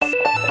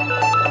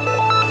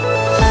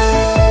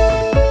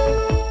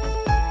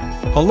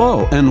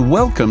Hello and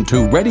welcome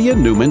to Reddy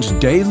Neumann's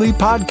Daily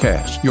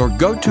Podcast, your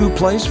go-to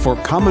place for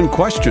common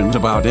questions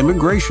about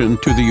immigration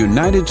to the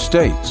United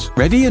States.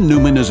 Reddy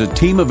Neumann is a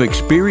team of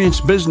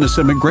experienced business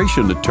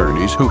immigration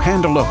attorneys who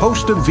handle a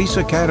host of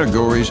visa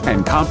categories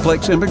and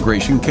complex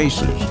immigration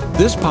cases.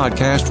 This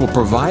podcast will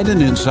provide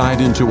an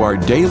insight into our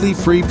daily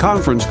free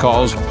conference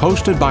calls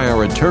hosted by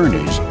our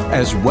attorneys,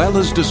 as well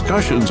as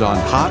discussions on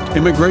hot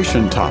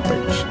immigration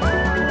topics.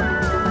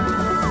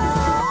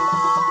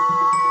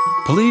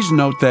 Please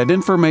note that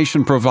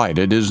information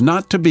provided is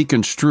not to be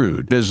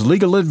construed as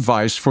legal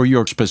advice for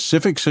your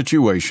specific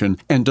situation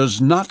and does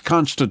not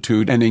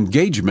constitute an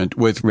engagement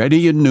with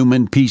Reddy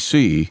Neumann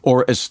PC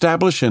or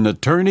establish an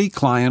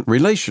attorney-client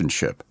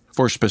relationship.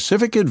 For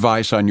specific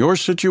advice on your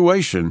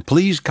situation,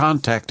 please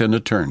contact an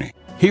attorney.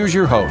 Here's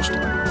your host.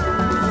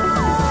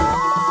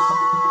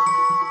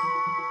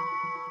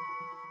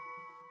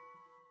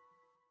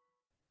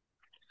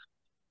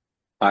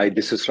 Hi,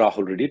 this is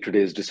Rahul Reddy. Today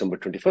is December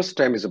 21st.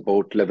 Time is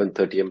about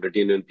 11:30 a.m.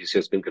 Reddy Neumann PC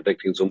has been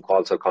conducting Zoom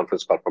calls or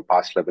conference calls for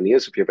past 11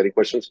 years. If you have any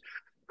questions,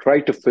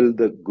 try to fill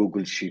the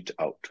Google Sheet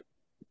out.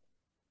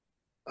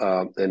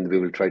 And we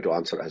will try to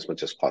answer as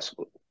much as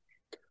possible.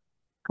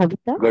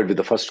 Kavita? Go ahead with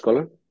the first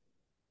caller.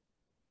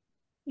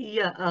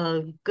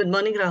 Good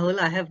morning, Rahul.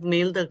 I have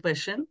mailed the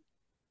question.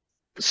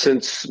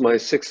 Since my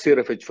 6th year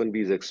of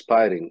H-1B is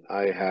expiring,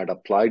 I had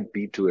applied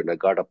B2 and I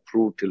got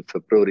approved till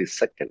February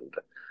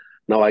 2nd.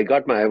 Now I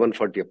got my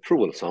I-140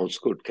 approval. Sounds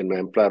good. Can my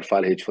employer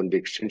file H-1B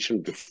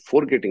extension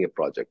before getting a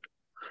project?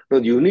 No,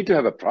 you need to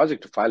have a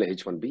project to file a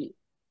H-1B.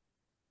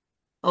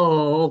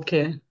 Oh,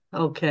 okay.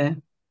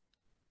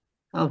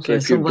 So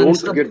if you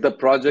don't get the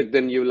project,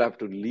 then you will have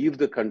to leave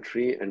the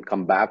country and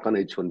come back on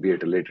H-1B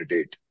at a later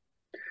date.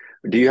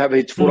 Do you have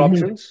H-4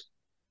 options?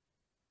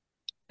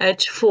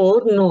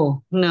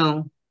 H4,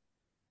 no.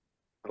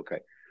 Okay.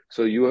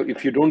 So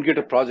if you don't get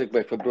a project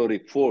by February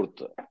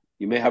 4th,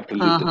 you may have to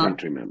leave the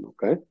country, ma'am.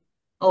 Okay.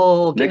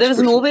 Oh, okay. Next There is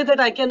no person. way that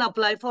I can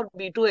apply for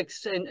B2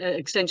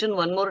 extension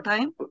one more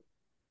time?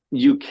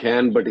 You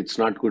can, but it's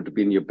not going to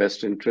be in your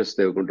best interest.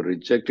 They're going to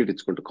reject it.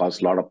 It's going to cause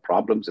a lot of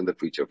problems in the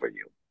future for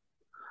you.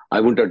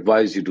 I wouldn't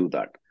advise you do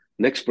that.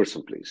 Next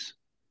person, please.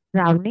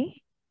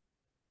 Ravni?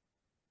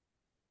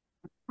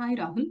 Hi,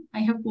 Rahul. I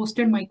have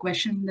posted my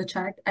question in the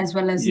chat as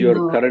well as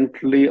You're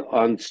currently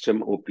on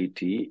STEM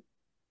OPT,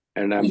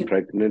 and I'm Yeah.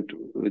 pregnant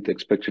with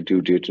expected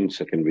due date in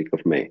second week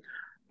of May.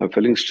 I'm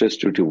feeling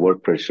stressed due to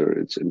work pressure.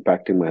 It's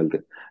impacting my health.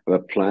 I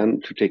have a plan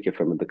to take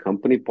FM. The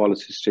company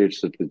policy states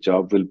that the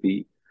job will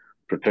be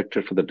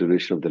protected for the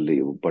duration of the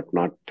leave, but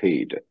not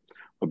paid.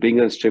 But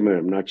being on STEM,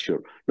 I'm not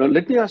sure. Now,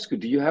 let me ask you,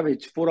 do you have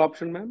H4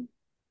 option, ma'am?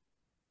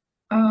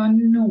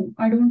 No,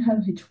 I don't have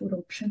H4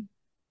 option.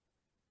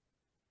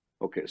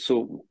 Okay,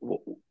 so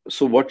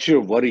what's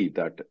your worry,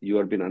 that you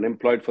have been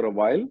unemployed for a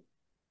while?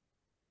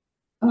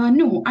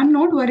 No, I'm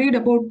not worried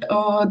about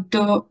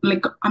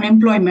the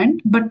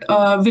unemployment, but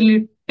will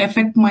it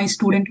affect my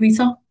student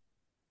visa?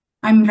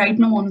 I'm right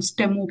now on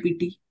STEM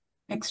OPT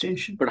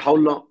extension. But how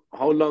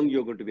long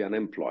you're going to be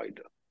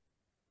unemployed?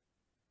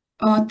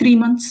 3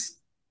 months.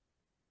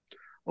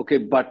 Okay,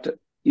 but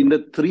in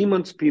the 3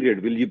 months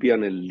period, will you be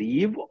on a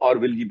leave or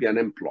will you be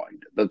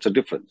unemployed? That's a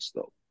difference,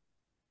 though.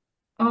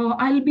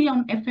 I'll be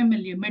on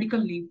FMLA, medical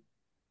leave.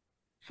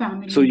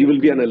 Family So you will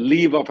be on a medical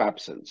leave. leave of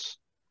absence.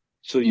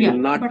 So you will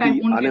not but I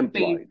be won't get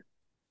unemployed. paid.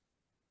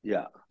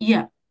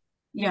 Yeah.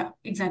 Yeah,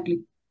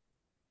 exactly.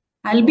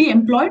 I'll be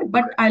employed,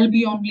 but I'll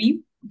be on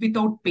leave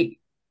without pay.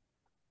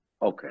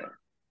 Okay.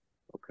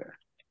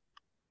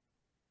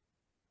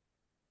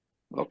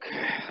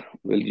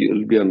 Well,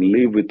 you'll be on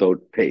leave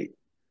without pay.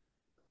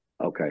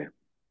 Okay.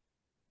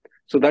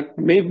 So that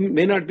may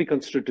not be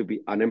considered to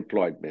be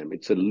unemployed, ma'am.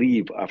 It's a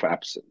leave of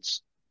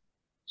absence.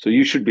 So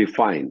you should be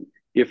fine.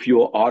 If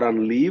you are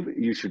on leave,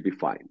 you should be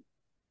fine.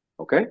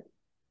 Okay?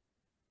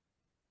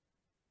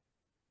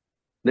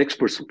 Next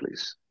person,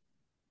 please.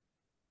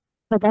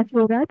 Sadas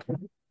Yuvraj?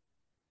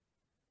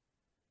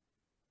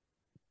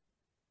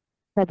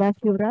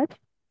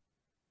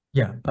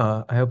 Yeah,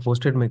 I have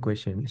posted my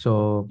question.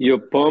 So, Your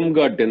perm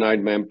got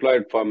denied. My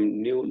employer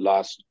firm knew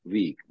last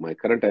week. My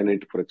current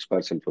I-94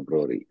 expires in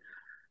February.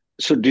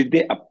 So did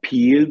they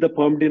appeal the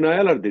perm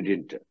denial or they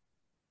didn't?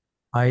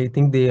 I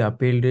think they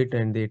appealed it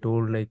and they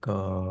told it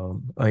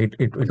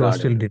was Got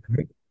still it.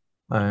 denied.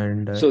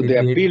 And So they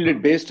appealed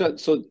it based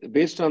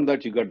on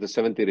that you got the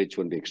 7th year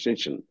H-1B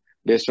extension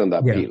based on the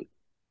appeal.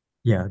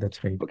 Yeah,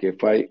 that's right. Okay,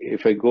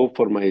 if I go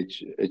for my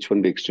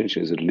H-1B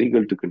extension, is it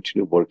legal to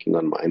continue working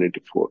on my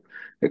I-94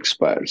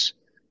 expires?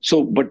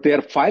 So, but they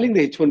are filing the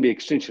H-1B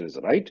extension, is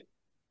that right?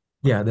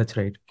 Yeah, that's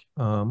right.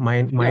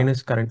 Mine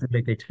is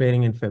currently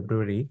expiring in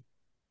February.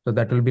 So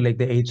that will be like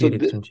the 8th year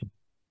extension.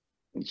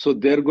 So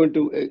they're going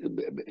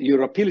to,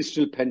 your appeal is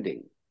still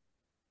pending.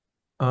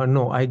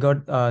 No,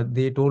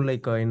 they told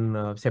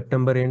in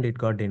September end it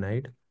got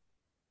denied.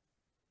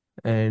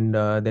 And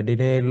the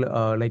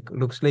denial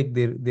looks like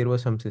there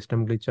was some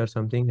system glitch or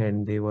something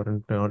and they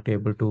weren't not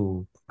able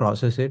to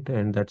process it,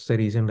 and that's the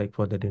reason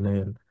for the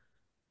denial.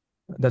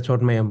 That's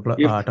what my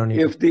attorney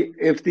told.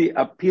 If the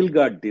appeal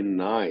got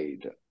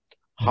denied,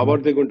 how are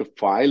they going to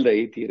file the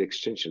 8th-year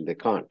extension? They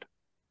can't.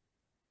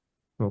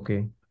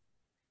 Okay.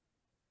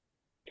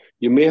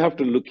 You may have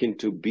to look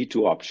into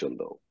B2 option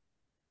though.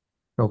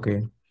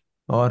 Okay.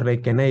 Or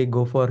like, can I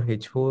go for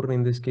H4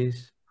 in this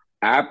case?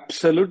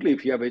 Absolutely.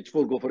 If you have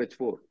H4, go for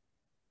H4.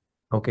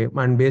 Okay.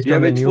 And based Do you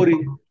on have the H4?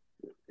 new...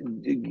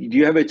 Do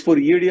you have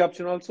H4 EAD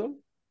option also?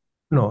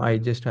 No, I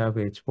just have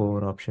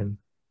H4 option.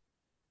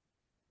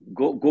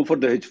 Go for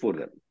the H4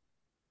 then.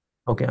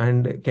 Okay.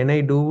 And can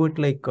I do it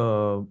like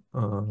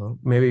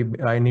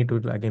maybe I need to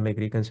again like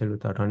reconcile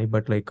with the attorney,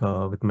 but like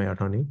with my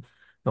attorney,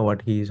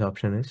 what his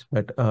option is.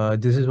 But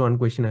this is one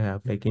question I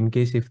have. Like in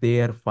case if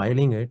they are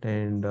filing it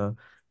and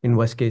in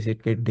worst case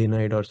it get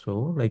denied or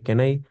so, like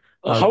can I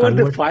How are they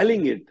convert?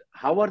 filing it?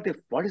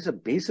 What is the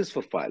basis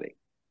for filing?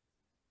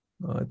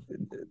 Uh,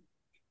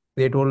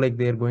 they told like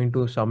they are going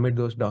to submit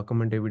those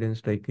document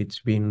evidence like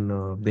it's been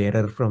the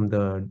error from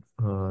the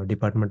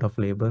Department of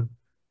Labor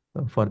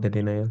for the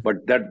denial. But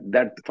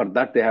for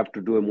that they have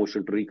to do a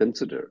motion to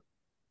reconsider.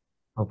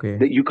 Okay.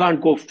 You can't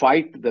go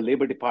fight the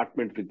Labor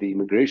Department with the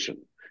immigration.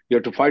 You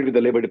have to fight with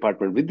the Labor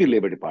Department with the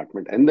Labor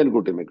Department and then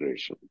go to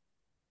immigration.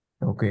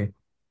 Okay.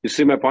 You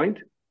see my point?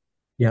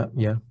 Yeah.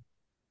 Yeah.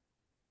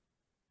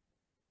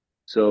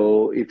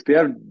 So if they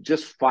are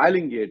just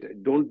filing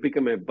it, don't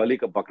become a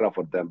balika bakra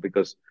for them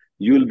because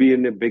you'll be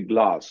in a big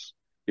loss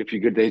if you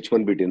get the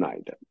H1B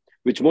denied,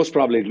 which most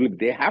probably it will.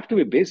 They have to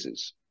be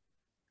basis.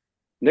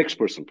 Next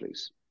person,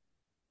 please.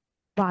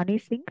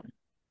 Vani Singh.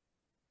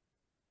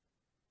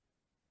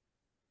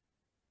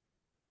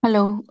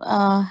 Hello.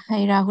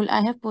 Hi, Rahul.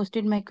 I have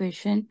posted my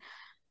question.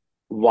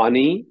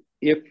 Vani,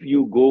 if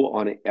you go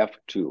on a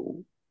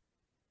F2,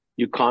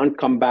 you can't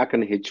come back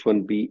on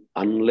H1B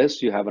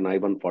unless you have an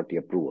I-140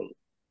 approval.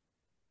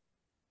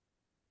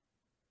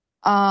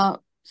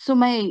 So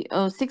my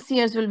 6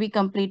 years will be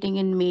completing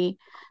in May.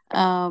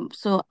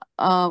 So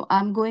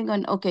I'm going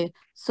on. Okay.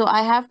 So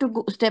I have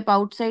to step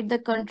outside the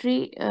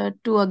country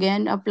to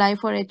again apply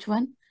for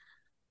H1.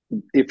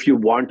 If you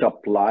want to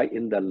apply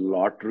in the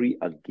lottery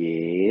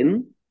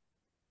again,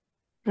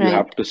 you Right.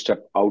 have to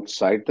step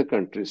outside the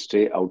country,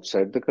 stay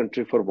outside the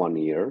country for 1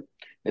 year,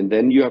 and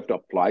then you have to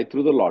apply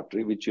through the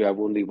lottery, which you have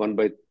only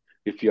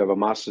if you have a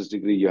master's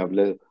degree, you have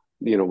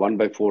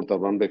 1/4 or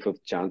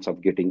 1/5 chance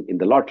of getting in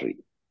the lottery.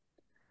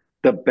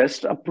 The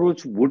best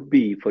approach would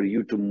be for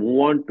you to move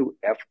on to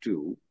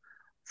F2,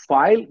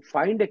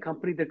 find a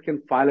company that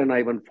can file an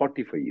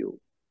I-140 for you.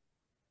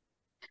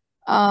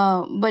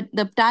 But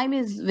the time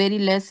is very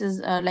less.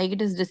 Is like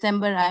it is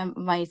December.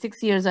 My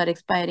 6 years are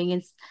expiring.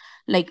 It's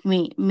like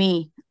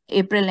May,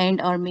 April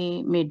end or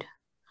May mid.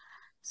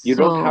 You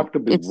don't have So to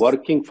be it's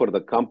working for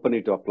the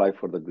company to apply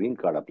for the green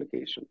card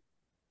application.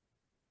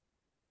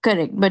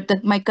 correct.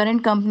 But my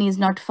current company is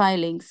not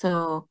filing.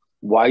 So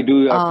Why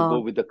do you have to go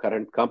with the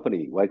current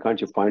company? Why can't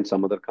you find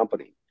some other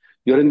company?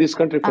 You're in this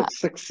country for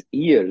 6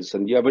 years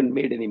and you haven't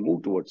made any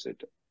move towards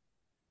it.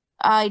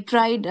 I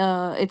tried.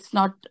 It's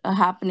not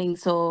happening.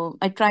 So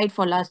I tried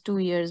for last 2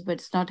 years, but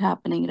it's not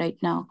happening right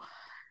now.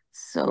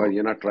 Well, So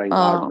you're not trying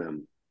hard,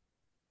 ma'am.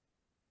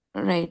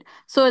 right.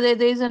 So there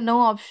is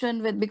no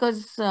option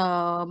because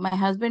my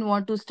husband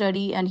want to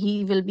study and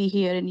he will be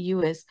here in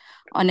US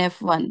on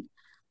F1.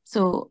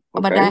 So,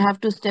 but I Okay. have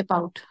to step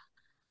out.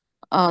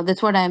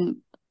 That's what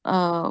I'm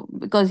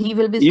because he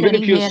will be Even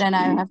studying if you here and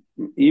I have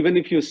even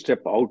if you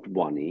step out,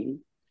 Vani,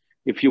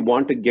 if you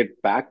want to get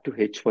back to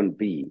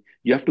H1B,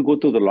 you have to go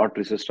through the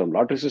lottery system.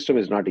 Lottery system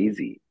is not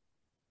easy.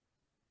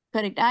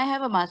 correct. I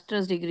have a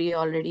master's degree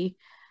already,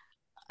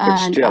 But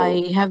and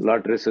I still, have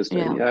lottery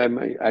system. yeah.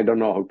 I don't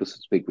know how to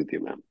speak with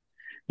you, ma'am.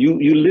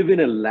 You live in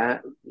a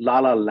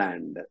la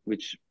land,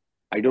 which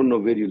I don't know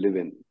where you live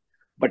in.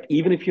 But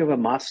even if you have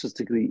a master's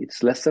degree,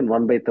 it's less than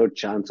 1/3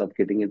 chance of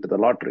getting into the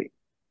lottery.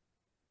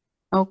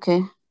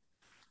 Okay.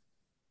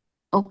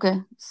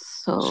 Okay.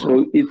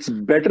 So it's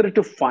better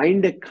to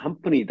find a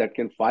company that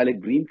can file a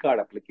green card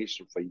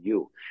application for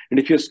you. And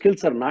if your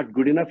skills are not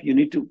good enough, you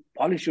need to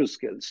polish your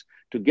skills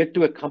to get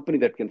to a company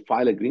that can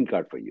file a green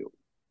card for you.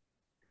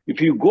 If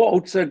you go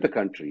outside the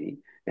country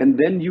and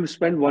then you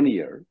spend 1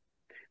 year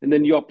and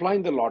then you apply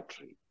in the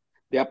lottery,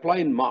 they apply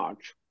in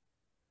March,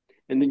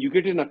 and then you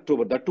get in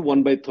October, that to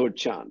 1/3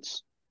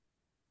 chance.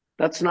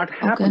 That's not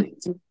happening.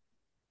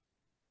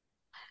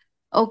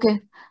 Okay.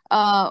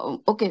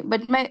 Okay.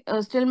 But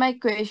still my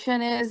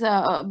question is,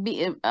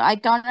 I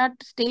cannot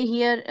stay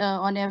here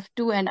on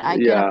F2 and I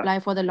can apply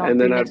for the And lottery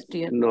then next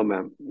year. no,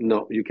 ma'am. No,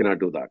 you cannot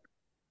do that.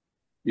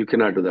 You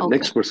cannot do that. Okay.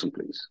 Next person,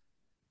 please.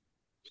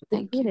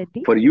 Thank Okay, you.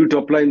 Reddy. For you to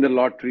apply in the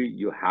lottery,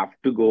 you have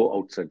to go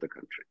outside the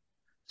country.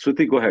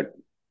 Shruti, go ahead.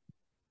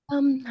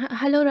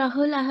 Hello,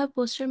 Rahul. I have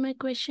posted my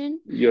question.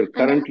 You're And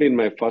currently in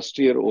my first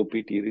year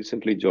OPT,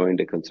 recently joined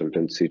a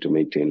consultancy to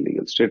maintain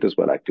legal status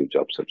while active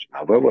job search.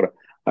 However,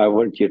 I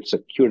haven't yet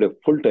secured a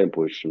full-time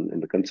position,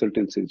 and the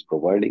consultancy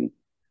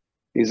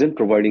isn't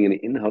providing any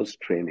in-house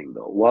training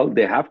though. Well,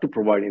 they have to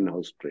provide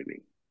in-house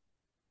training.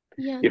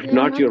 yeah, If they are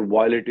not, not. you're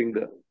violating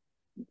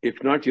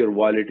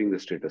the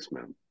status,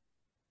 ma'am.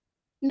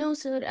 No,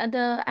 sir.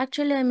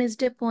 Actually, I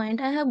missed a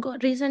point. I have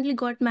recently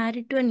got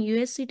married to an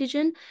US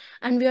citizen,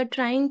 and we are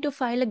trying to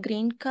file a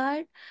green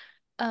card.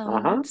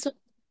 So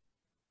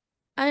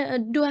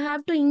do I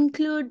have to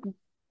include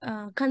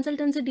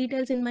consultancy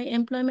details in my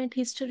employment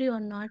history or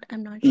not?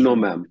 I'm not No, sure.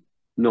 ma'am.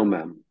 No,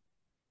 ma'am.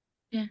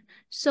 Yeah.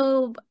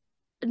 So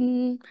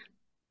in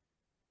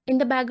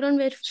the background So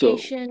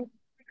verification,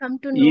 I come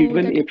to know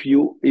even that. if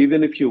you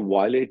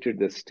violated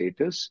the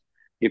status,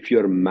 if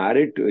you're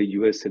married to a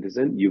US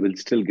citizen, you will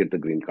still get the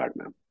green card,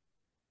 ma'am.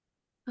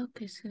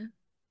 Okay, sir.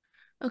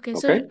 Okay,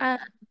 so Okay?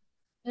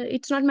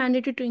 it's not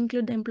mandatory to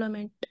include the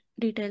employment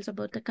details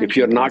about the If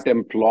you're not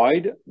consultants.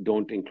 employed,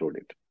 don't include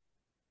it.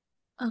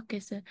 Okay,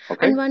 sir.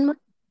 Okay? And one more.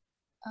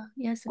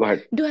 Yes, sir. Go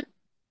ahead. Do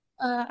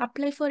I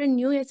apply for a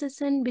new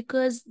SSN,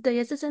 because the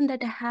SSN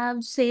that I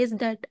have says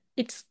that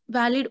it's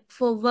valid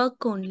for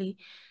work only.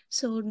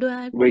 So do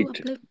I have to Wait.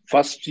 apply?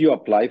 First, you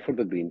apply for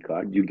the green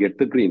card. You get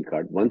the green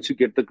card. Once you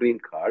get the green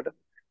card,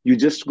 you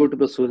just go to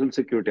the Social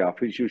Security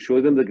office. You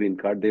show them the green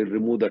card. They'll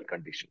remove that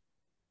condition.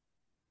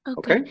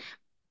 Okay.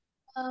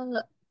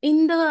 Okay?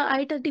 In the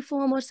I-30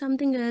 form or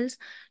something else,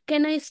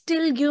 can I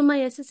still give my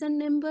SSN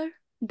number,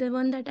 the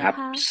one that I have?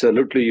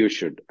 Absolutely, you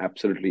should.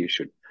 Absolutely, you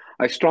should.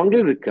 I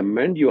strongly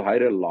recommend you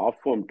hire a law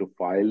firm to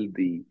file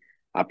the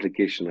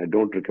application. I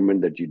don't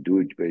recommend that you do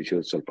it by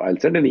yourself. I'll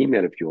send an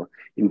email if you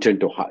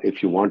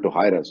if you want to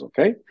hire us.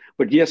 Okay,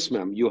 but yes,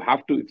 ma'am, you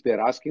have to. If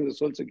they're asking the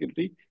Social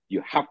Security,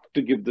 you have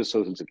to give the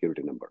Social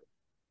Security number.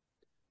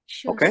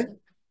 Sure, Okay. sir.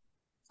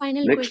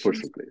 Final Next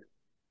questions. person, please.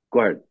 Go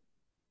ahead.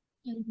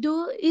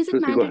 Is it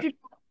Shruti, go ahead. mandatory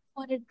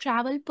for a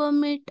travel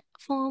permit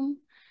form?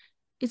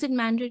 Is it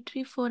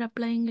mandatory for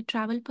applying a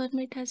travel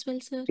permit as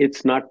well, sir?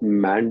 It's not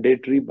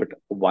mandatory, but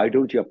why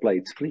don't you apply?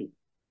 It's free.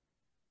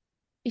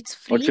 It's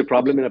free? What's your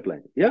problem in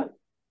applying? Yeah.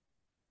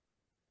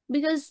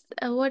 Because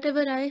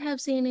whatever I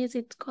have seen is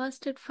it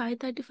costed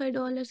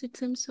 $535, it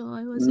seems. So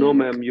I was No,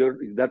 like,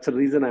 ma'am, that's the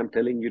reason I'm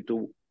telling you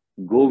to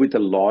go with a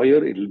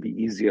lawyer. It'll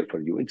be easier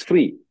for you. It's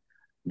free.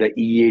 The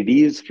EAD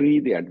is free.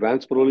 The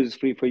advance parole is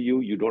free for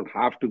you. You don't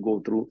have to go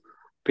through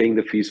paying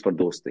the fees for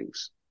those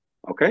things.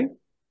 Okay?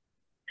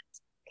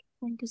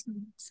 thank you so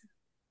much,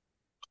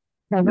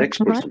 sir. Next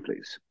person,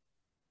 please.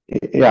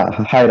 Yeah,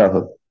 hi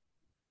Rahul.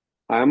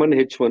 I'm on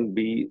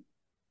H1B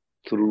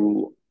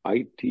through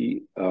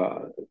IT,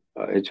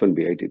 H1B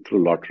IT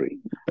through lottery.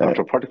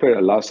 After 45, I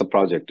lost the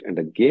project and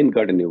again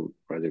got a new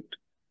project.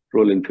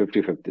 Roll in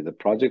 50-50. The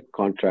project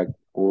contract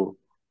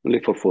only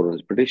for 4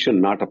 months.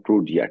 Petition not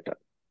approved yet.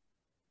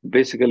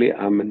 Basically,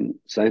 I'm in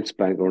science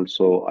background,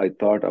 so I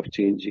thought of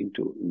changing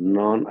to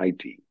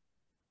non-IT.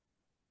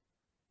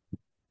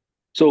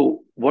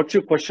 So what's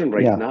your question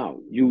right now?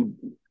 What's your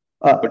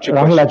Rahul,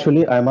 question?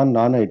 actually, I'm a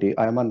non-IT.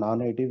 I'm a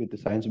non-IT with a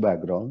science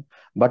background,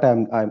 but I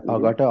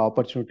got an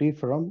opportunity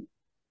from,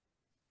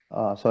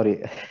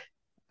 sorry,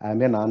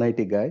 I'm a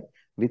non-IT guy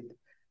with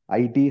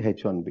IT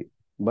H1B,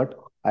 but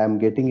I am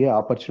getting an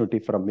opportunity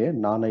from a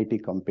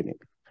non-IT company.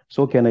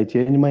 So can I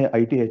change my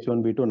IT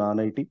H1B to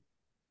non-IT?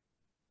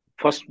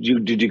 First,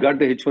 did you got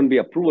the H1B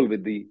approval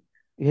with the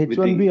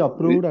H1B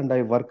approved, and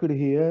I worked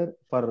here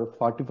for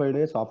 45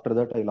 days. After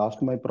that, I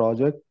lost my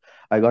project.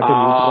 I got a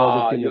new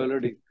project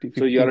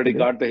in you already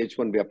got the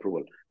H1B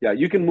approval. Yeah,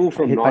 you can move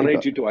from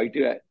non-IT to IT.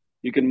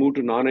 You can move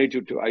to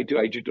non-IT to IT,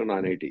 IT to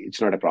non-IT. It's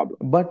not a problem.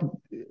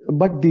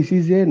 But this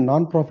is a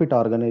non-profit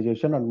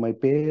organization, and my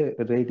pay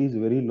rate is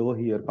very low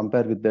here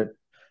compared with that.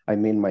 I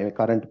mean, my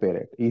current pay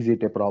rate. Is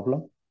it a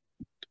problem?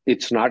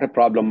 It's not a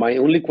problem. My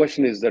only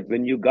question is that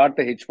when you got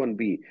the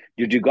H1B,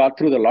 did you got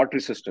through the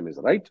lottery system? Is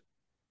right?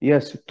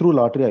 Yes, through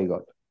lottery I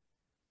got.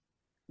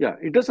 Yeah,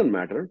 it doesn't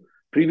matter.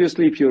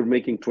 Previously, if you're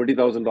making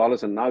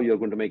 $20,000 and now you're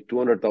going to make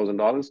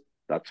 $200,000,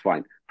 that's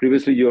fine.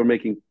 Previously, you were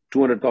making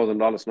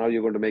 $200,000. Now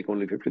you're going to make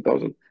only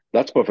 $50,000.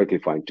 That's perfectly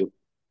fine too.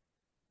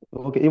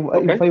 Okay.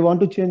 If I want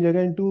to change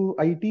again to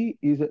IT,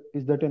 is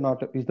that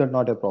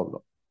not a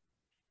problem?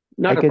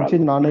 Not I can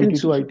change non-IT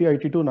to IT,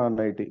 IT to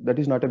non-IT. That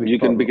is not a big you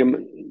can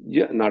problem.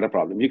 not a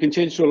problem. You can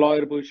change to a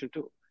lawyer position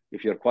too.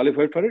 If you're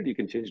qualified for it, you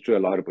can change to a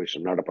lawyer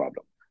position. Not a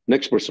problem.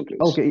 Next person, please.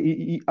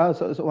 Okay.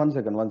 So one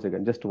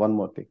second. Just one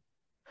more thing.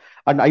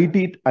 And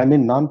IT, I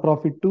mean,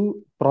 non-profit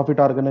to profit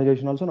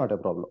organization also not a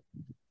problem.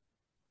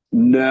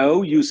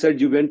 No, you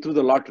said you went through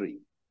the lottery.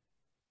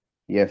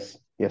 Yes.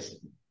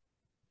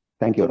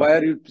 Thank you. So why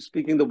are you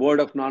speaking the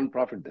word of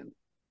non-profit then?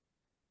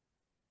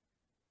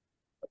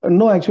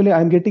 No, actually,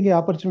 I'm getting an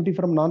opportunity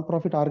from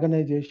non-profit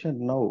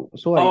organization now.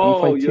 So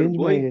if I change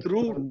my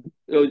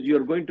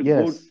you're going to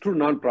go through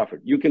non-profit.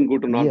 You can go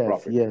to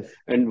non-profit. Yes.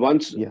 And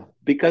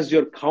because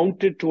you're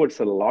counted towards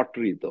a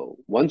lottery, though,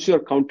 once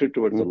you're counted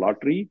towards a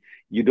lottery,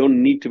 you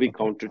don't need to be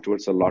counted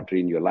towards a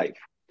lottery in your life.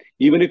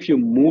 Even if you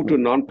move to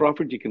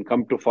non-profit, you can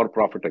come to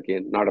for-profit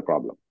again. Not a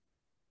problem.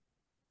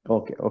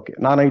 Okay.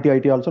 Non-IT,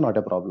 IT also not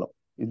a problem.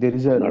 There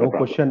is no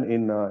question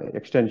in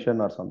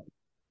extension or something.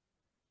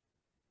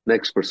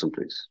 Next person,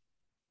 please.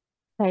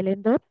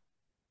 Shailendra.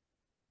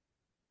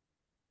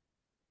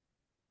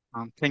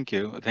 Thank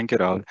you,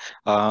 Rahul.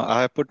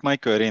 I have put my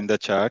query in the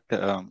chat.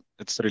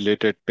 It's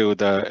related to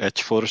the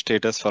H4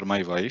 status for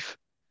my wife.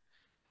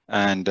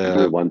 And Give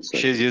me 1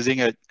 she's second.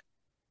 using a,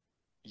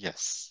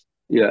 yes.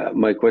 Yeah,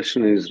 my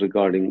question is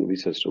regarding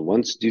visa. So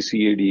once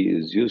GCAD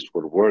is used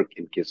for work,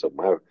 in case of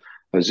my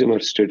assume her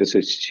status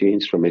has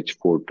changed from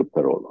H4 to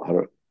parole.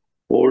 Her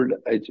old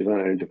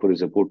H194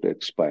 is about to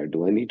expire.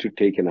 Do I need to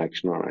take an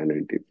action on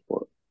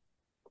I-94?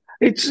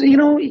 It's,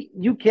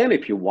 you can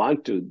if you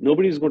want to.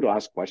 Nobody's going to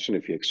ask question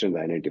if you extend the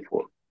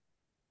I-94.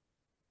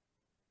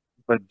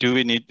 But do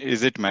we need,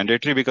 is it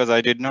mandatory? Because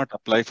I did not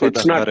apply for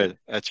It's her not.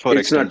 H4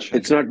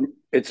 extension.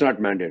 It's not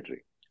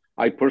mandatory.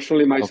 I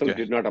personally myself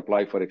did not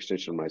apply for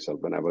extension myself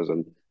when I was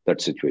in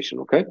that situation.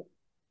 Okay.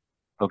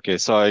 Okay,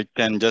 so I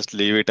can just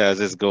leave it as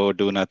is, go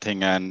do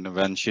nothing, and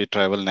when she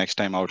travel next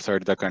time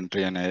outside the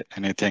country and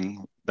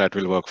anything, that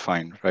will work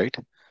fine, right?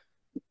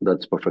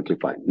 That's perfectly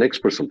fine. Next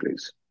person,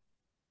 please.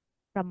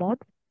 Pramod.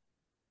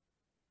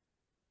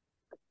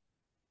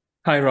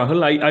 Hi,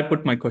 Rahul. I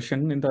put my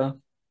question in the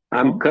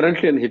I'm form.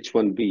 currently on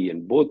H1B,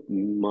 and both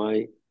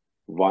my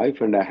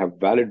wife and I have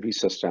valid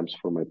visa stamps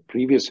for my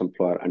previous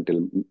employer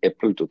until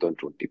April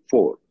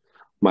 2024.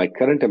 My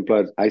current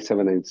employer's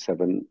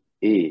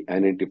I-797A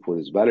I-94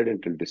 is valid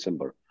until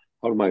December.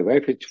 Or my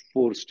wife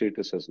H4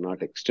 status has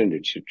not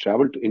extended. She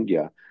traveled to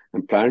India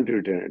and planned to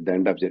return at the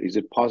end of the year. Is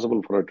it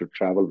possible for her to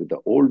travel with the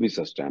old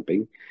visa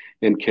stamping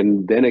and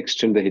can then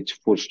extend the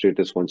H4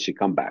 status once she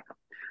come back?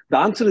 The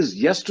answer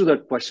is yes to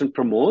that question,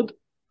 Pramod.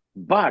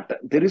 But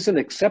there is an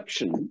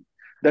exception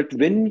that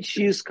when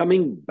she is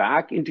coming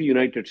back into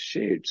United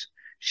States,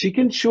 she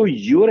can show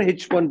your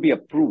H1B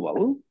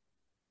approval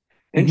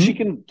and she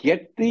can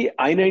get the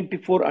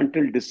I-94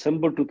 until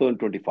December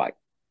 2025.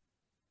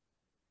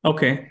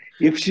 Okay.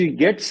 If she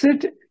gets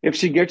it,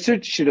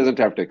 she doesn't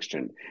have to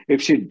extend.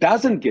 If she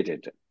doesn't get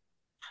it,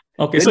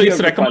 okay, so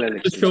it's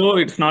recommended to show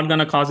it's not going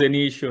to cause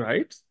any issue,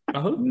 right,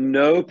 Rahul?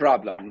 No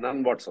problem,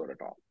 none whatsoever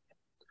at all.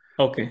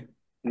 Okay.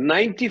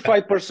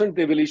 95%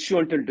 they will issue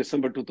until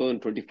December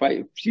 2025.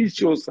 If she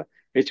shows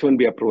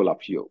H1B approval of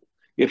you.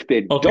 If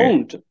they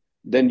don't,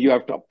 then you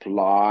have to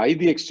apply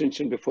the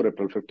extension before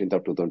April 15th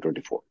of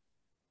 2024.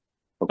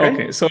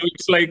 Okay, so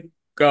it's like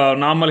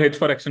normal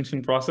H4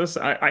 extension process.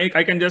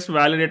 I can just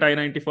validate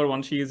I-94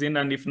 once she is in,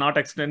 and if not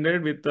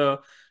extended with the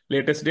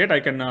latest date,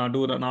 I can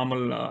do the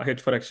normal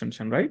H4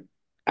 extension, right?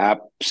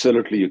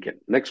 Absolutely, you can.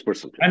 Next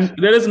person, please.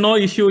 And there is no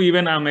issue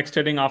even I'm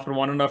extending after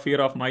 1.5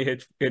 years of my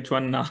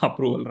H1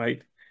 approval,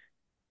 right?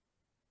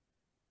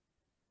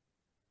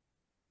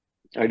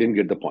 I didn't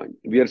get the point.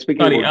 We are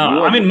speaking Sorry, about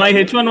you. I mean, my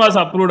H1 was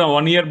approved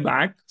 1 year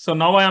back. So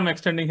now I am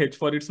extending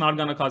H4. It's not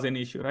going to cause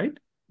any issue, right?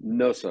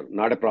 No, sir.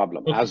 Not a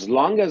problem. Okay. As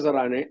long as our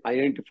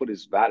I-94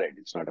 is valid,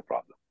 it's not a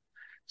problem.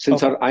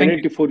 Since our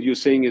I-94 you're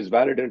saying is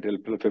valid until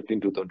April 15,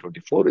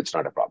 2024, it's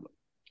not a problem.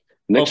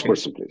 Next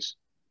person, please.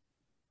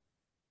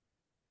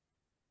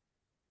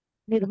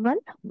 Nirmal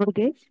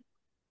Burgess.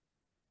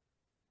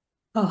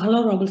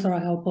 Hello, Rahul sir. I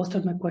have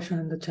posted my question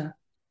in the chat.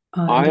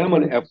 I am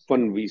on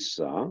F1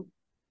 visa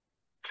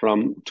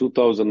from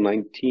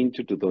 2019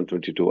 to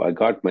 2022. I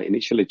got my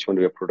initial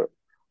H1B approved.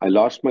 I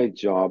lost my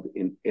job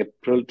in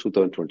April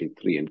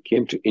 2023 and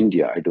came to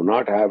India. I do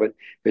not have an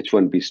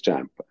H1B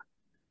stamp.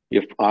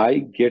 If I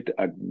get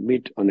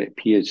admit on a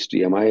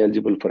PhD, am I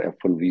eligible for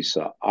F1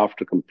 visa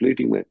after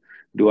completing my?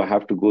 Do I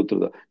have to go through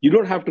the? You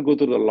don't have to go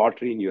through the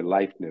lottery in your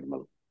life,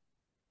 Nirmal.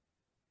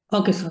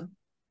 Okay, sir.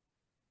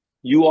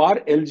 You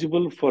are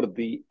eligible for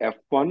the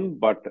F1,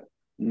 but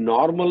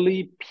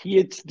normally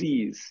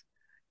PhDs,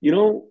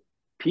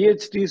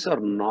 PhDs are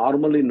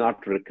normally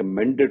not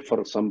recommended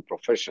for some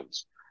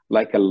professions,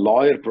 like a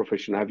lawyer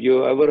profession. Have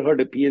you ever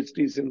heard of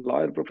PhDs in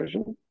lawyer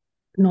profession?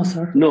 No,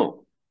 sir.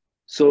 No.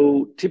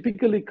 So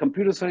typically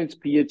computer science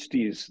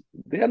PhDs,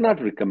 they are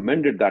not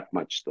recommended that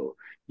much though.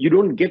 You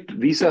don't get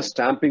visa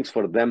stampings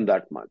for them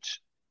that much.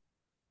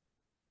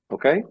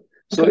 Okay?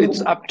 So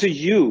it's up to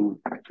you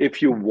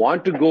if you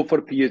want to go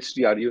for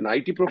PhD. Are you an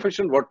IT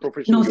profession? What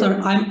profession? No, sir.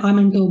 I'm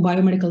into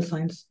biomedical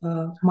science.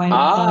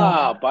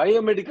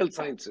 Biomedical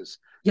sciences.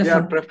 Yes, they sir.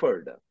 are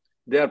preferred.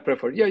 They are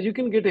preferred. Yeah, you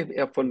can get an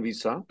F1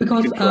 visa.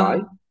 Because you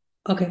can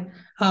try.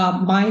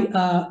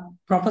 My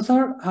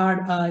professor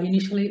had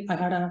initially I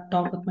had a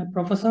talk with my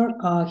professor.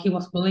 He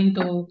was willing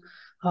to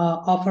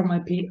offer a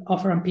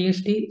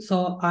PhD.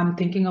 So I'm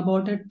thinking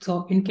about it.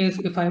 So in case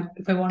if I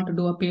want to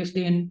do a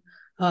PhD in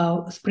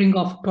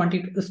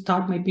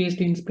start my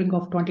PhD in spring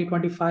of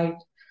 2025.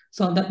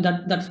 So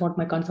that's what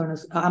my concern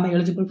is. Am I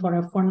eligible for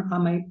F1?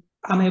 Am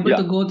I able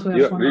to go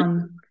through F1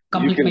 and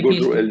complete my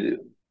PhD?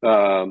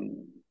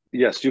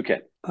 Yes, you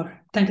can. All right.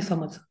 Thank you so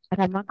much.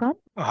 Ramakant.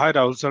 Hi,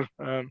 Rahul sir.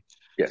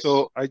 Yes.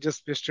 So I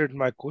just pasted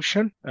my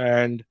question,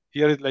 and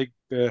here is like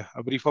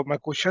a brief of my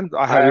question.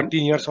 I have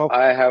 18 years of.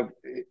 I have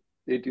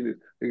 18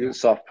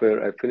 years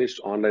software. I finished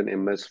online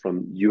MS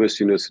from US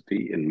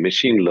University in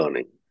machine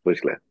learning.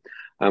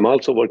 I'm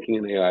also working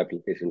in AI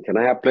application. Can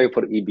I apply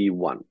for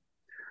EB1?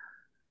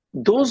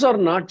 Those are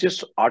not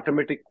just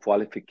automatic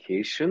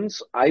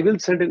qualifications. I will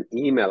send an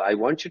email. I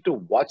want you to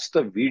watch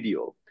the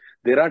video.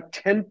 There are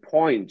 10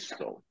 points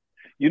though.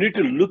 You need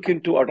to look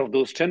into, out of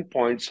those 10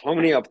 points, how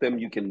many of them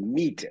you can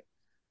meet.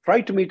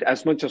 Try to meet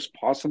as much as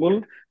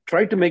possible.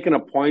 Try to make an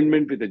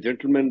appointment with a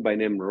gentleman by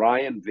name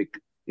Ryan Vick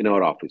in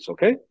our office,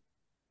 okay?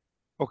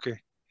 Okay.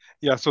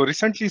 Yeah, so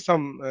recently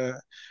some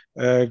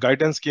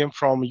guidance came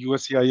from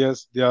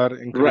USCIS. They are Right.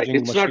 encouraging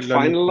It's not machine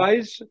learning.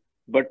 finalized,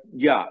 but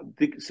yeah,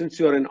 since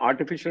you're in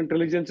artificial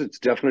intelligence, it's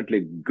definitely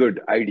a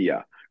good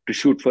idea to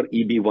shoot for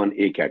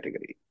EB1A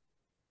category.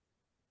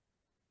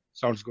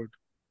 Sounds good.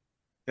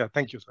 Yeah,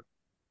 thank you, sir.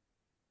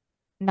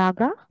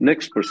 Naga?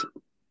 Next person.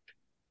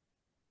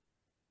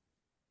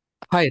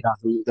 Hi,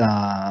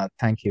 Rahul.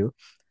 Thank you.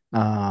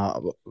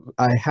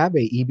 I have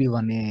a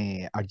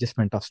EB1A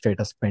adjustment of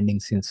status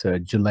pending since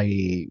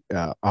July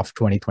of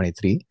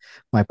 2023.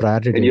 My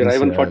priority And date your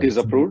is I-140 is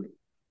approved?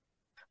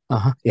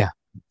 yeah.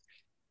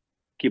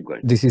 Keep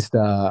going. This is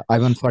the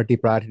I-140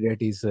 priority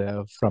date is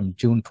from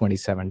June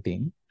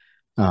 2017.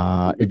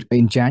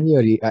 In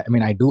January,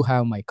 I do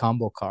have my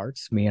combo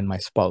cards, me and my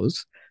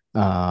spouse.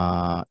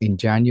 In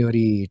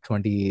January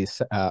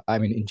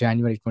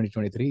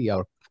 2023,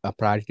 our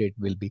priority date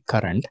will be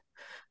current.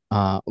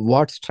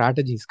 What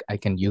strategies I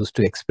can use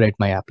to expedite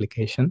my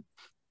application?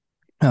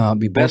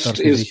 We both are Best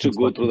is to physicians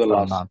go through the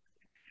working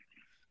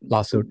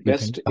lawsuit.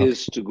 Best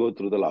is to go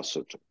through the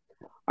lawsuit.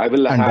 I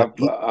will have.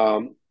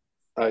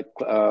 I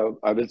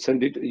will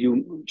send it.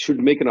 You should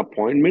make an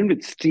appointment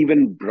with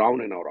Stephen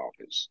Brown in our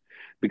office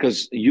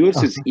because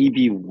yours is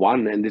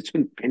EB1 and it's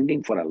been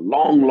pending for a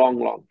long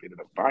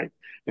period of time.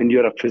 And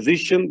you're a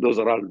physician; those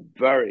are all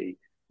very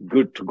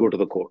good to go to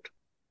the court.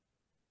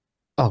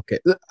 Okay.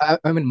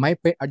 My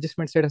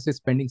adjustment status is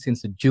pending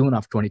since June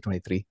of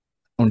 2023.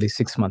 Only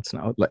 6 months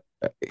now.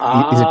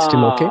 Is it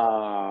still okay?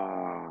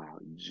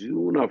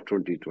 June of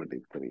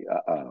 2023.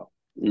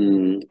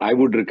 I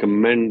would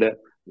recommend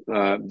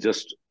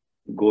just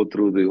go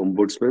through the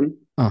ombudsman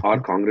or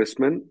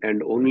congressman,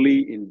 and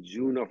only in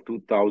June of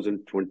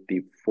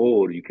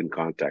 2024 you can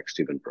contact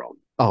Stephen Brown.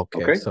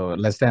 Okay. So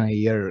less than a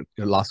year,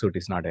 your lawsuit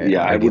is not a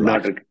yeah. I would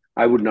not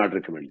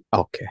recommend.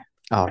 Okay.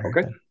 All right.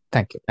 Okay. Then.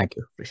 Thank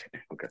you. Appreciate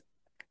it. Okay.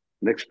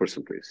 Next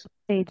person, please.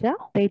 Teja?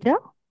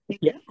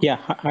 Yeah.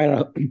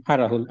 Hi,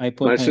 Rahul.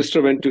 My sister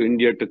went to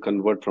India to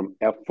convert from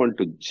F1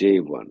 to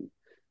J1.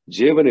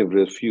 J1 if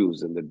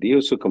refused, and the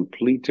DSO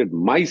completed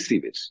my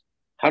CVs.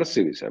 Her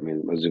CVs, I'm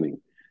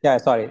assuming. Yeah,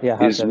 sorry. Yeah,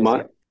 her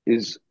service,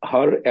 is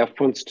her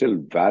F1 still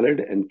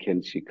valid, and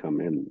can she come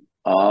in?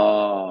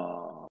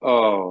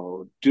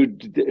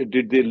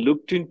 Did they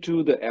looked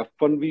into the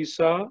F1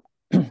 visa?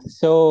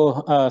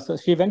 So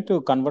she went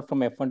to convert from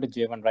F1 to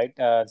J1, right?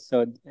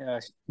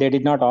 They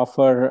did not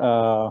offer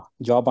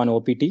job on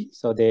OPT,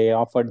 so they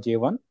offered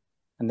J1,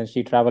 and then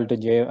she traveled to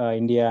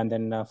India and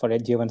then for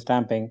J1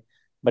 stamping,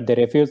 but they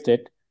refused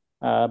it.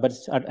 But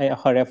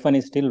her F1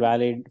 is still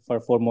valid for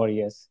 4 more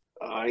years.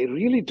 I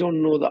really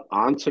don't know the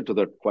answer to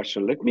that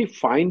question. Let me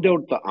find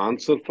out the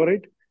answer for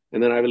it,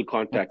 and then I will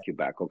contact you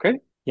back, okay?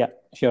 Yeah,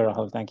 sure,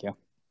 Rahul. Thank you.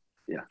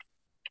 Yeah.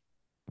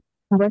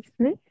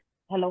 Wesley?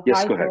 Hello. Yes,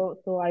 Hi. go ahead.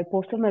 So I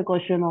posted my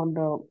question on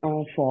the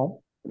form.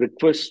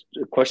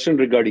 Question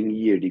regarding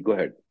EAD. Go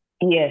ahead.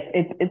 Yes,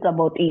 it's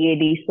about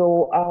EAD.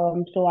 So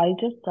I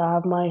just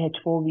have my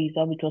H4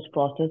 visa, which was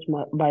processed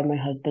by my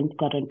husband's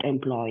current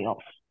employer.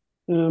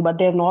 But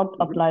they have not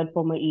applied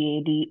for my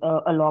EAD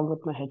along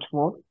with my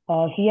H4.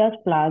 He has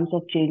plans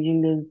of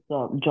changing his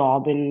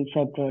job in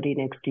February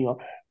next year.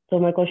 So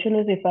my question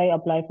is, if I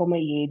apply for my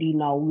EAD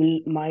now,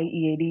 will my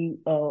EAD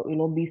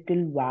be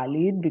still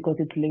valid because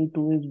it's linked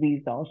to his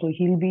visa? So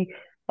he'll be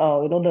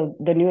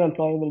the new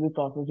employer will be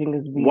processing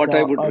his visa.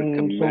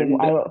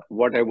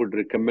 What I would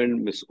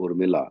recommend, Ms.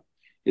 Urmila,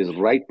 is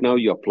right now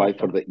you apply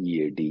for the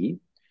EAD.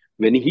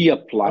 When he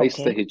applies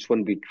the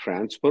H1B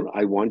transfer,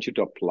 I want you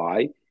to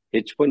apply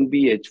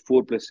H1B,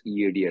 H4 plus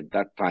EAD at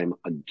that time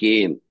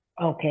again.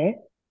 Okay.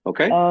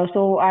 Okay.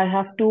 So I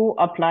have to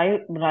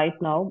apply right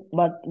now,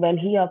 but when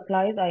he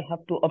applies, I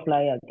have to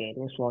apply again,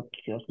 is what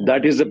you're saying.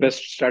 That is the best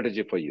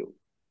strategy for you.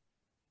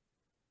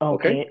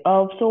 Okay.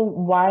 So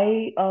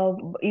why,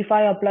 if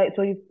I apply,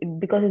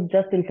 because it's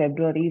just in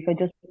February, if I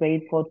just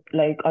wait for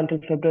until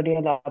February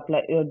and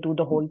apply, do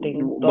the whole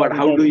thing. But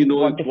how do you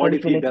know what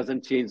if he it...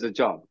 doesn't change the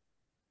job?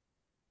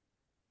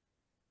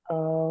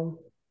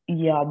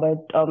 Yeah,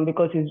 but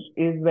because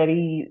he's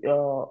very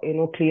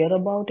clear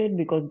about it,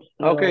 because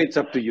okay, it's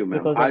up to you,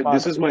 ma'am.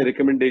 This is my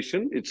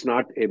recommendation. It's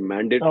not a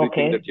mandatory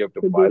thing that you have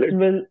to file it.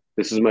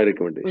 This is my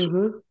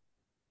recommendation.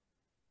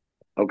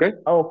 Okay.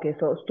 Okay,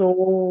 so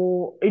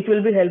it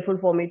will be helpful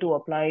for me to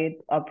apply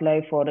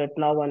for it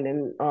now and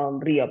then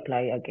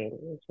reapply again.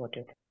 Is what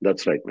it.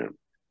 That's right, ma'am.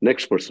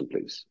 Next person,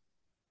 please.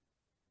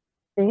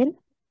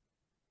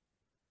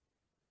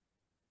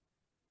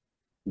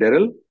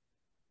 Daryl.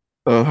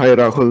 Hi,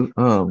 Rahul.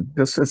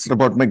 This is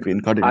about my green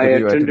card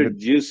interview. I attended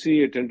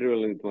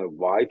with my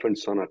wife and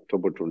son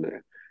October 20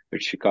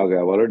 at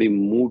Chicago. I've already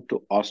moved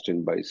to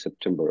Austin by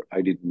September.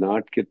 I did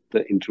not get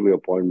the interview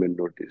appointment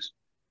notice.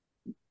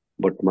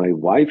 But my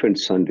wife and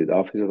son did. The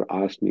officer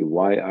asked me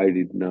why I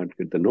did not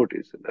get the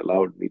notice and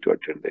allowed me to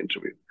attend the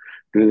interview.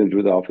 During the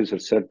interview, the officer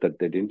said that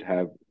they didn't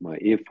have my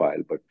A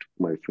file, but took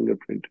my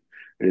fingerprint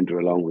and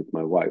interview along with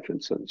my wife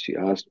and son. She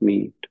asked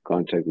me to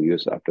contact the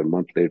US after a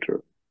month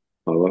later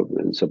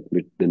and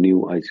submit the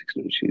new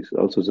I-6. She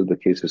also said the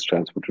case is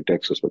transferred to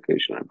Texas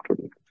location. I'm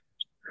totally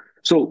confused.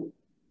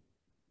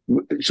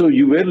 So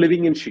you were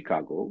living in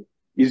Chicago.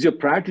 Is your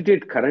priority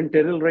date current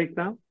Terrell right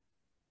now?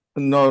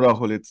 No,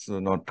 Rahul, it's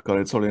not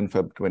correct. It's only in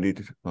Feb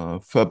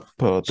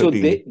 13. So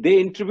they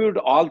interviewed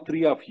all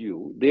three of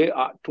you. They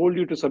told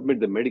you to submit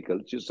the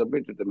medicals. You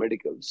submitted the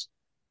medicals.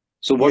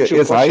 So what's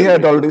your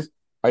question?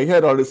 I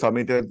had already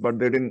submitted, but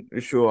they didn't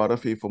issue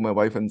RFE for my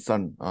wife and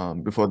son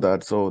before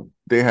that. So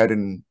they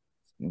hadn't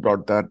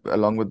brought that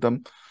along with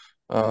them.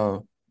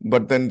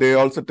 But then they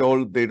also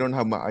told they don't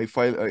have my A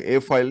file at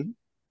the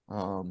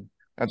time.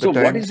 So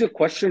what is your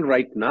question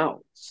right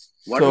now?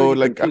 What are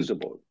you confused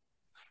about?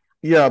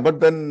 Yeah, but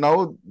then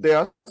now they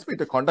asked me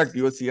to contact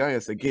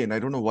USCIS again. I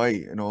don't know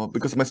why,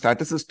 because my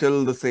status is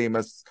still the same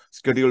as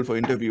scheduled for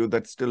interview.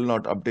 That's still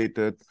not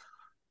updated,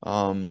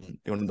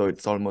 even though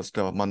it's almost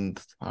a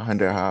month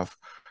and a half.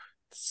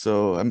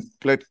 So I'm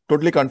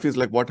totally confused,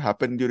 what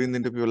happened during the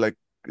interview?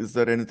 Is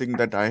there anything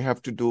that I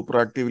have to do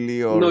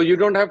proactively or? No, you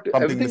don't have to.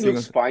 Everything missing?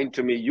 Looks fine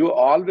to me. You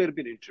all were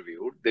being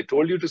interviewed. They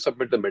told you to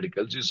submit the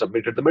medicals. You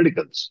submitted the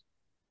medicals.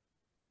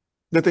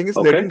 The thing is,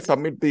 they didn't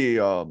submit the...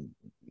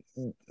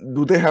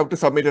 do they have to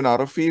submit an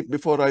RFE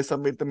before I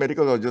submit the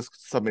medical or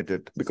just submit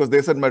it? Because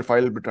they said my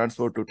file will be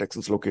transferred to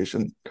Texas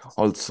location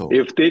also.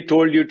 If they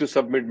told you to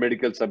submit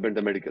medicals, submit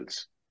the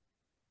medicals.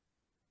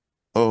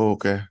 Oh,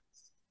 okay.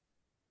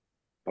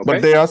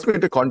 But they asked me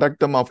to contact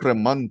them after a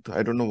month.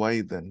 I don't know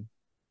why then.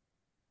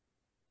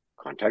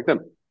 Contact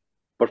them.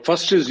 But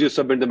first is you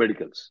submit the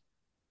medicals.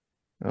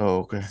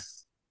 Oh, okay.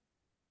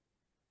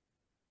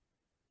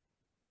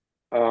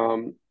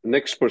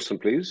 Next person,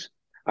 please.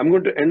 I'm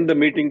going to end the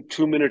meeting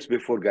 2 minutes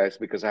before, guys,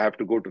 because I have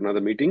to go to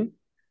another meeting.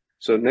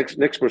 So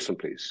next person,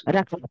 please.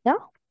 Rakshita?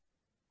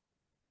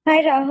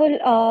 Hi,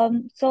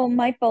 Rahul. So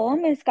my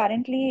perm is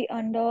currently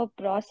under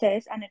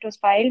process and it was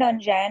filed on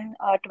Jan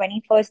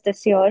 21st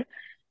this year.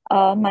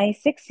 My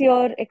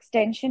 6-year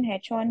extension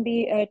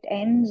H1B, it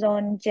ends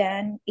on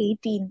Jan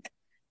 18th.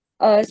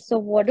 So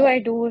what do I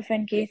do if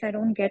in case I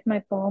don't get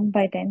my perm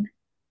by then?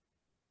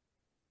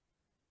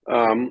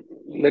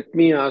 Let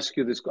me ask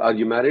you this. Are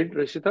you married,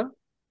 Rakshita?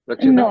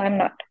 No, I'm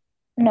not.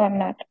 No, I'm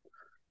not.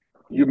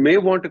 You may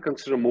want to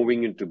consider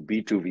moving into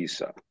B2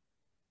 visa.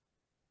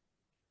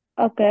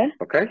 Okay.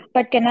 Okay.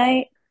 But can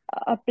I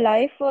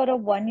apply for a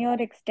 1-year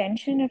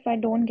extension if I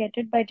don't get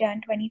it by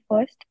Jan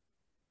 21st?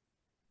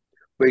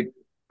 Wait,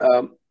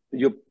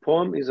 your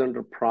perm is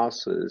under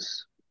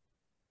process.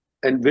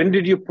 And when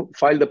did you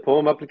file the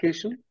perm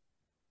application?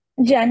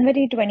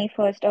 January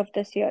 21st of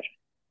this year.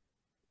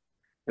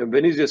 And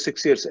when is your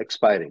 6 years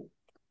expiring?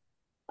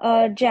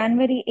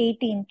 January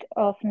 18th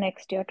of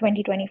next year,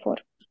 2024.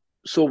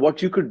 So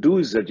what you could do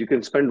is that you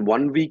can spend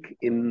 1 week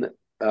in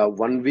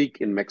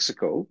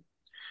Mexico.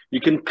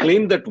 You can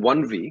claim that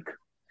 1 week,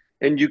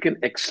 and you can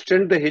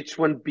extend the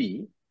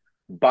H1B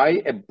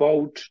by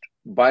about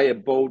 1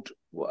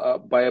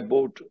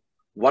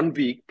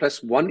 week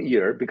plus 1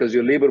 year because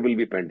your labor will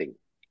be pending.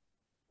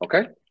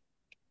 Okay.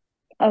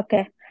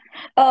 Okay.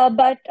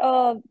 But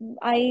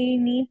I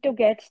need to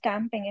get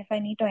stamping if I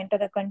need to enter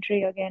the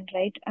country again,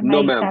 right?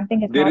 No, My ma'am.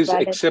 stamping is There not is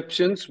valid.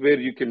 exceptions where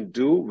you can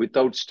do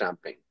without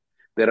stamping.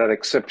 There are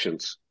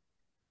exceptions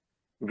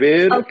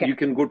where you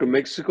can go to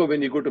Mexico.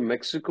 When you go to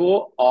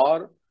Mexico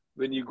or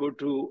when you go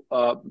to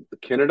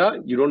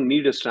Canada, you don't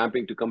need a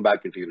stamping to come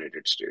back into the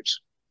United States.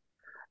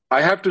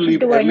 I have to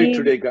leave early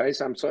today, guys.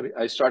 I'm sorry.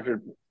 I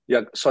started.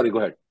 Yeah, sorry. Go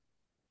ahead.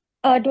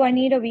 Do I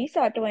need a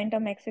visa to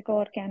enter Mexico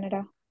or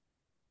Canada?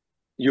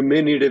 You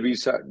may need a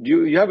visa.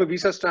 Do you have a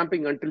visa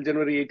stamping until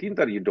January 18th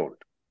or you don't?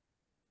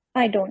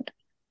 I don't.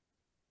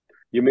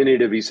 You may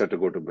need a visa to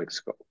go to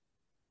Mexico.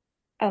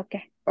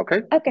 Okay.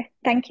 Okay? Okay.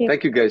 Thank you.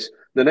 Thank you, guys.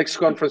 The next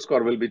conference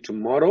call will be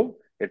tomorrow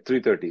at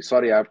 3:30.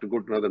 Sorry, I have to go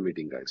to another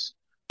meeting, guys.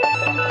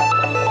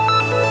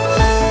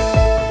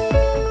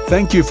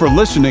 Thank you for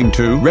listening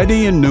to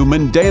Reddy and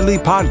Neumann Daily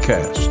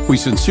Podcast. We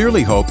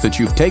sincerely hope that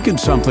you've taken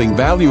something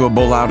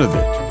valuable out of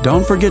it.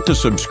 Don't forget to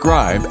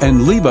subscribe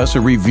and leave us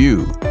a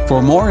review.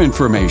 For more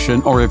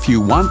information or if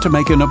you want to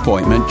make an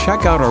appointment,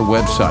 check out our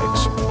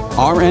websites,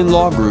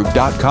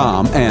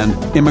 rnlawgroup.com and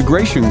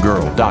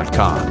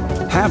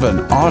immigrationgirl.com. Have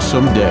an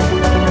awesome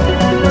day.